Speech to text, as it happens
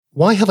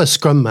Why have a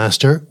Scrum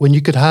Master when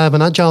you could have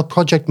an Agile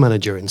project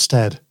manager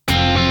instead?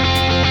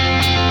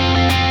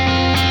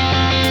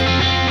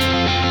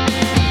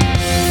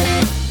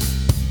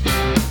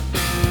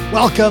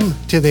 Welcome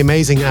to the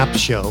Amazing App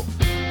Show,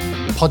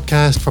 a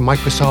podcast for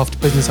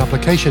Microsoft business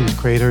applications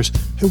creators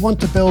who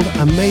want to build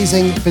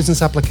amazing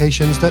business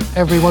applications that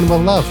everyone will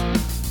love.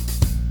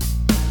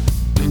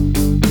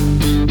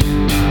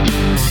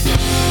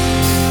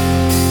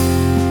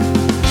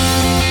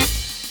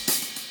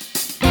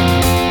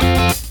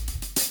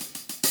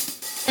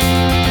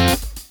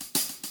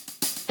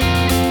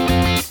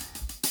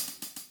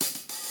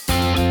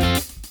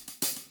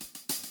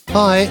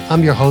 Hi,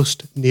 I'm your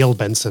host, Neil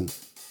Benson.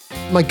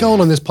 My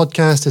goal on this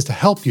podcast is to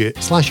help you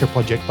slash your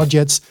project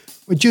budgets,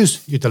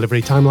 reduce your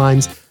delivery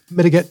timelines,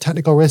 mitigate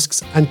technical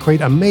risks, and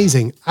create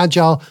amazing,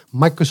 agile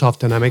Microsoft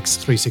Dynamics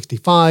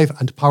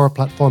 365 and Power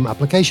Platform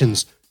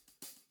applications.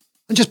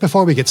 And just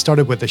before we get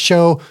started with the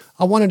show,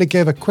 I wanted to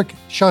give a quick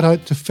shout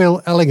out to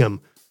Phil Ellingham.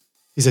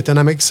 He's a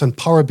Dynamics and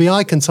Power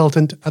BI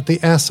consultant at the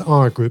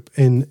SR Group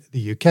in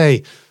the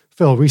UK.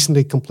 Phil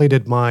recently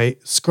completed my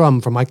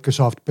Scrum for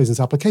Microsoft Business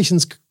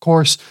Applications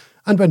course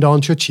and went on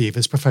to achieve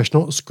his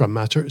professional Scrum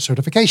Master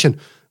certification.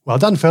 Well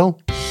done,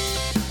 Phil.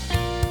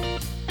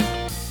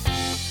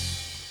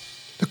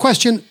 The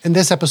question in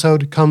this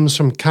episode comes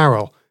from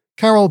Carol.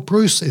 Carol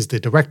Bruce is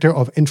the Director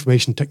of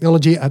Information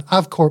Technology at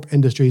Avcorp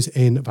Industries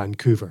in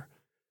Vancouver.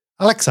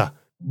 Alexa,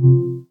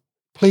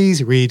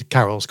 please read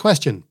Carol's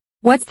question.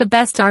 What's the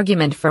best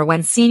argument for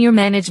when senior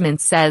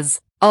management says,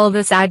 all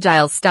this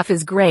agile stuff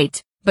is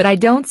great, but I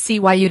don't see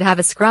why you'd have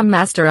a Scrum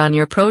Master on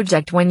your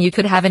project when you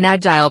could have an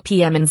Agile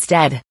PM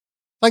instead?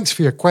 Thanks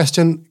for your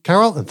question,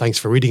 Carol, and thanks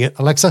for reading it,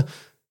 Alexa.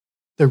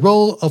 The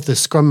role of the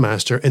Scrum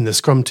Master in the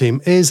Scrum team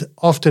is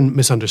often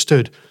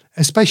misunderstood,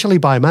 especially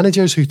by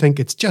managers who think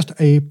it's just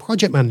a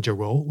project manager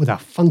role with a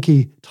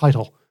funky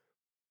title.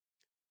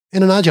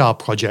 In an Agile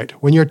project,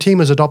 when your team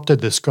has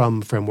adopted the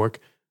Scrum framework,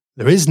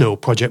 there is no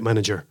project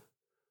manager.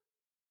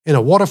 In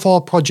a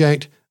waterfall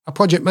project, a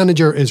project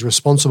manager is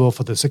responsible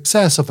for the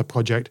success of the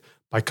project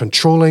by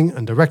controlling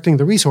and directing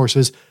the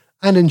resources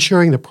and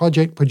ensuring the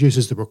project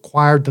produces the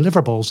required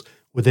deliverables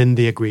within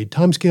the agreed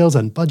timescales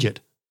and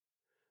budget.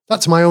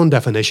 That's my own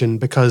definition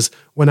because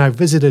when I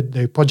visited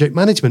the Project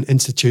Management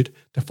Institute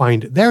to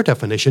find their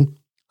definition,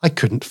 I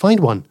couldn't find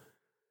one.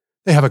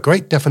 They have a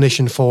great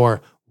definition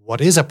for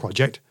what is a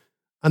project,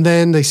 and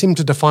then they seem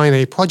to define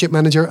a project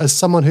manager as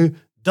someone who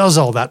does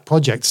all that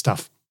project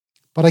stuff.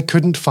 But I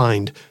couldn't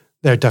find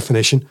their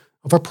definition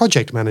of a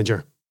project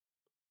manager.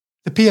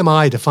 The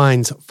PMI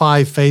defines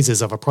 5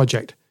 phases of a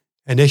project: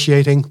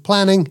 initiating,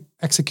 planning,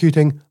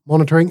 executing,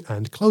 monitoring,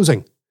 and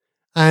closing.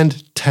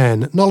 And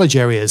 10 knowledge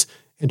areas: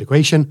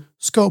 integration,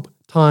 scope,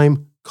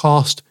 time,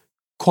 cost,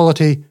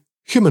 quality,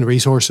 human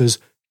resources,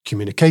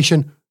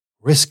 communication,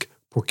 risk,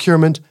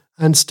 procurement,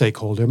 and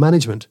stakeholder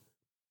management.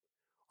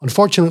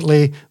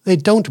 Unfortunately, they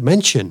don't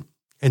mention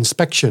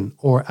inspection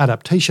or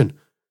adaptation.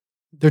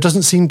 There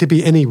doesn't seem to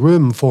be any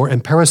room for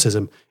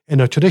empiricism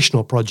in a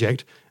traditional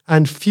project,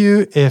 and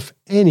few, if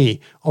any,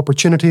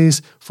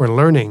 opportunities for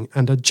learning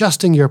and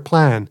adjusting your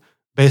plan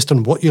based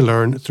on what you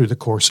learn through the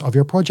course of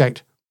your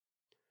project.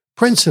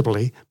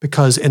 Principally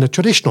because in a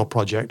traditional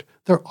project,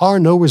 there are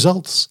no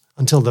results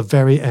until the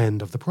very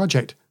end of the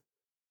project.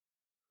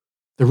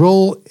 The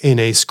role in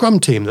a Scrum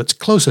team that's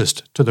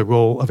closest to the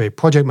role of a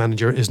project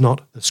manager is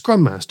not the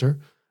Scrum Master,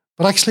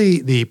 but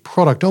actually the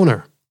product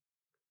owner.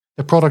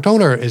 The product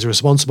owner is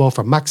responsible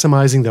for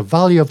maximizing the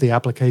value of the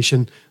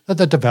application that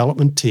the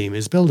development team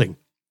is building.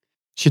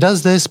 She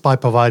does this by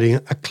providing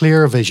a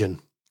clear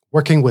vision,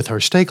 working with her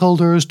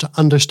stakeholders to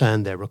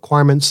understand their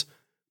requirements,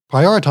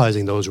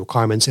 prioritizing those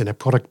requirements in a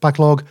product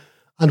backlog,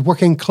 and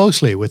working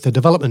closely with the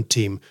development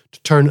team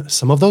to turn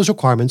some of those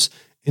requirements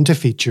into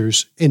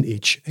features in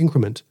each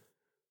increment.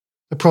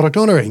 The product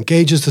owner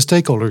engages the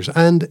stakeholders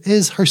and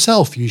is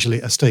herself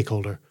usually a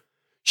stakeholder.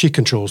 She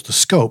controls the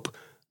scope,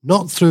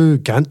 not through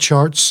Gantt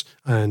charts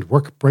and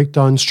work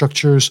breakdown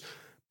structures,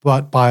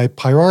 but by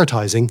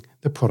prioritizing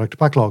the product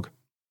backlog.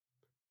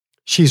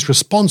 She's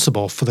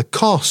responsible for the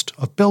cost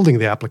of building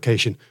the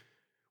application,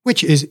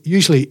 which is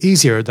usually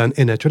easier than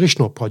in a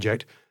traditional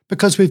project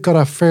because we've got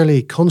a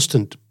fairly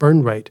constant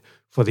burn rate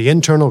for the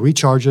internal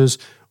recharges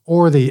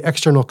or the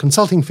external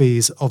consulting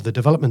fees of the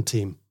development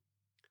team.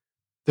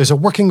 There's a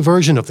working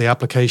version of the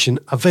application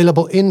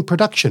available in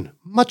production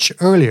much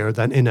earlier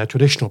than in a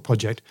traditional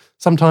project.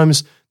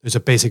 Sometimes there's a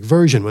basic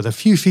version with a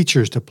few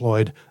features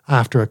deployed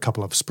after a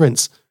couple of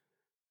sprints.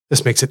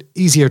 This makes it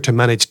easier to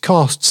manage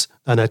costs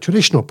than a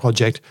traditional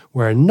project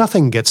where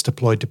nothing gets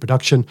deployed to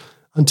production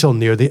until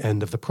near the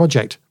end of the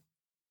project.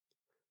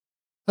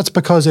 That's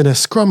because in a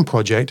Scrum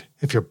project,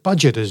 if your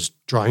budget is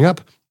drying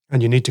up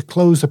and you need to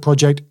close the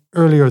project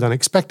earlier than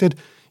expected,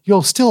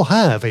 you'll still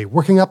have a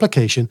working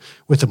application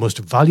with the most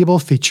valuable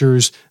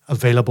features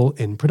available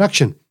in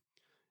production.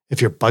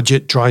 If your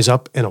budget dries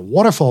up in a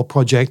waterfall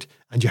project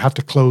and you have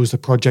to close the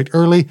project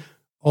early,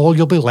 all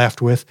you'll be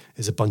left with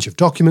is a bunch of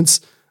documents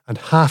and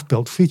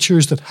half-built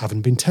features that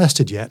haven't been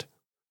tested yet.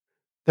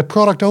 The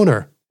product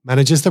owner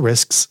manages the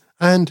risks,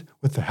 and,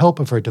 with the help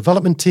of her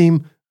development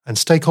team and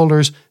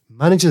stakeholders,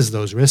 manages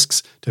those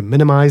risks to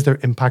minimize their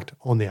impact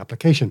on the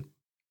application.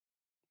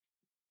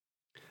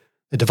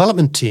 The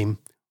development team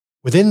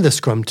within the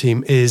Scrum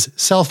team is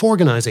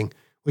self-organizing,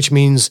 which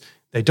means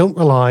they don't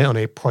rely on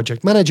a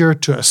project manager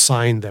to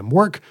assign them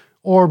work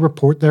or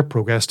report their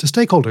progress to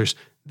stakeholders.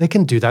 They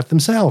can do that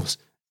themselves.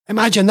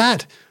 Imagine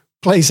that!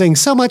 Placing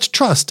so much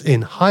trust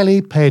in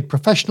highly paid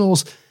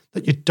professionals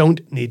that you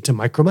don't need to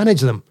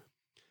micromanage them.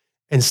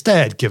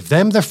 Instead, give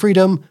them the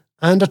freedom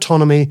and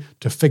autonomy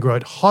to figure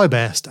out how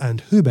best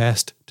and who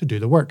best to do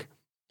the work.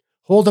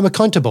 Hold them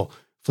accountable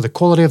for the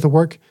quality of the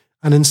work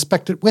and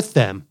inspect it with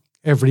them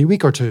every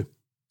week or two.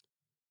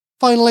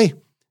 Finally,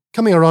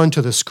 coming around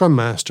to the Scrum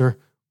Master,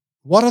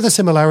 what are the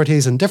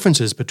similarities and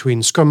differences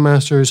between Scrum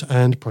Masters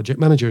and project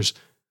managers?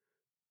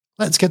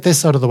 Let's get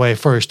this out of the way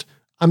first.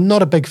 I'm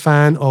not a big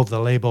fan of the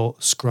label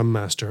Scrum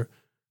Master.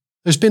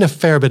 There's been a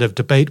fair bit of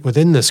debate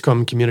within the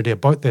Scrum community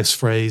about this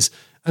phrase,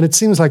 and it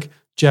seems like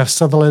Jeff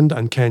Sutherland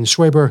and Ken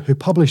Schwaber, who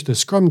published the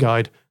Scrum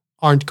Guide,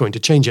 aren't going to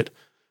change it.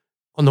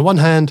 On the one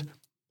hand,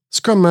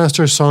 Scrum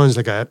Master sounds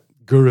like a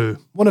guru,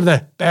 one of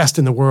the best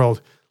in the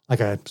world, like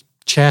a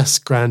chess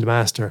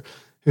grandmaster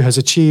who has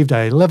achieved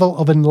a level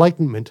of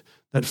enlightenment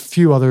that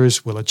few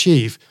others will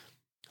achieve.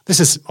 This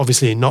is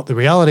obviously not the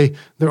reality.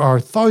 There are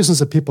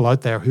thousands of people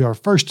out there who are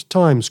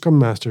first-time Scrum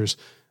Masters,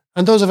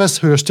 and those of us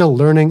who are still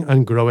learning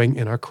and growing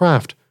in our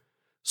craft.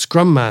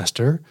 Scrum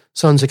Master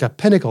sounds like a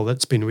pinnacle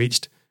that's been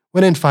reached,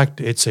 when in fact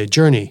it's a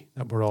journey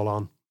that we're all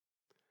on.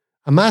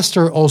 A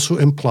master also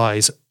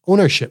implies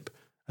ownership,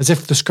 as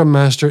if the Scrum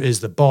Master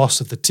is the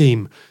boss of the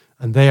team,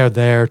 and they are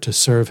there to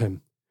serve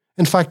him.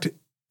 In fact,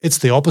 it's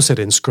the opposite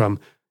in Scrum.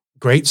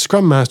 Great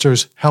Scrum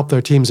Masters help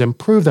their teams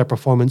improve their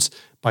performance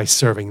by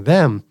serving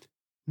them,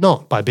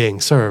 not by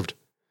being served.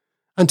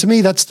 And to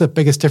me, that's the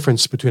biggest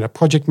difference between a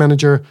project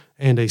manager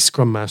and a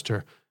Scrum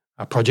Master.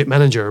 A project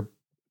manager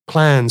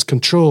plans,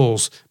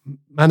 controls,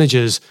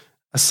 manages,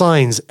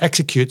 assigns,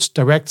 executes,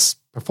 directs,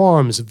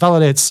 performs,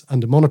 validates,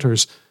 and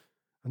monitors.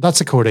 And that's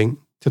according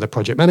to the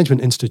Project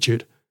Management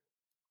Institute.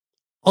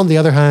 On the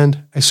other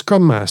hand, a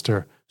Scrum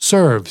Master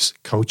serves,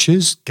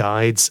 coaches,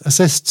 guides,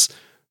 assists,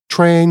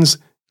 trains,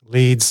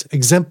 leads,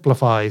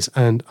 exemplifies,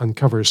 and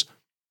uncovers.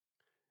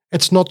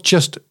 It's not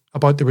just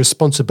about the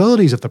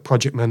responsibilities of the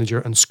project manager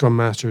and Scrum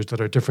Masters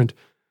that are different,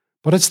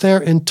 but it's their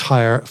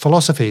entire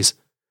philosophies.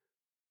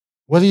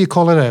 Whether you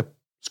call it a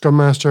Scrum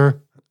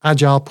Master, an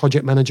Agile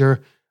project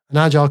manager, an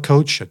Agile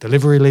coach, a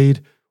delivery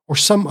lead, or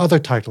some other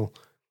title,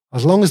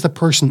 as long as the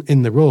person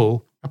in the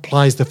role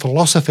applies the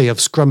philosophy of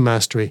Scrum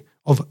Mastery,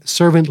 of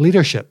servant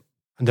leadership,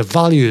 and the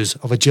values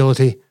of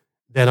agility,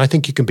 then I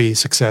think you can be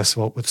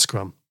successful with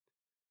Scrum.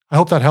 I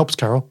hope that helps,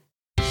 Carol.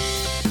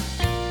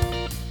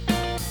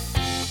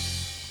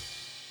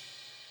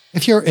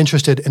 If you're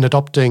interested in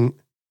adopting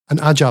an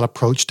Agile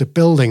approach to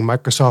building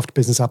Microsoft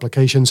business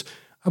applications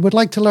and would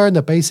like to learn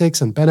the basics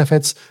and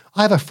benefits,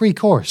 I have a free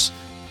course,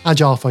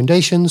 Agile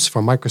Foundations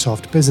for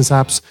Microsoft Business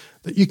Apps,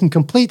 that you can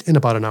complete in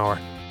about an hour.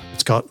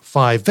 It's got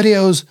 5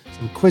 videos,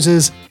 some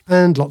quizzes,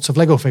 and lots of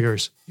Lego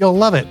figures. You'll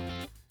love it.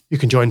 You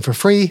can join for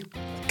free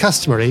at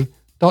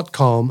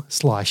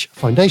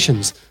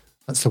customery.com/foundations.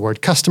 That's the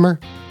word customer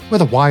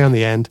with a Y on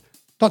the end,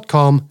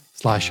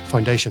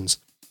 .com/foundations.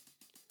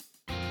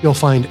 You'll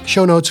find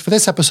show notes for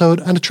this episode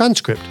and a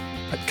transcript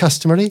at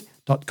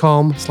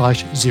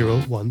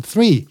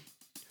customery.com/013.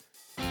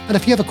 And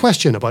if you have a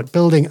question about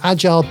building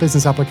Agile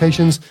business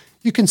applications,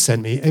 you can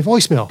send me a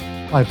voicemail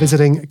by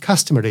visiting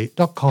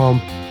customery.com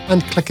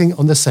and clicking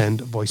on the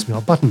send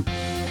voicemail button.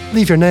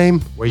 Leave your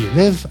name, where you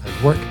live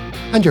and work,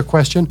 and your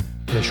question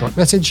in a short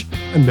message,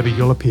 and maybe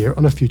you'll appear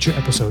on a future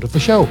episode of the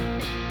show.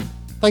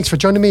 Thanks for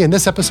joining me in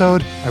this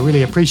episode. I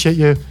really appreciate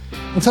you.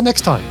 Until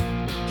next time,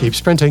 keep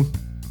sprinting.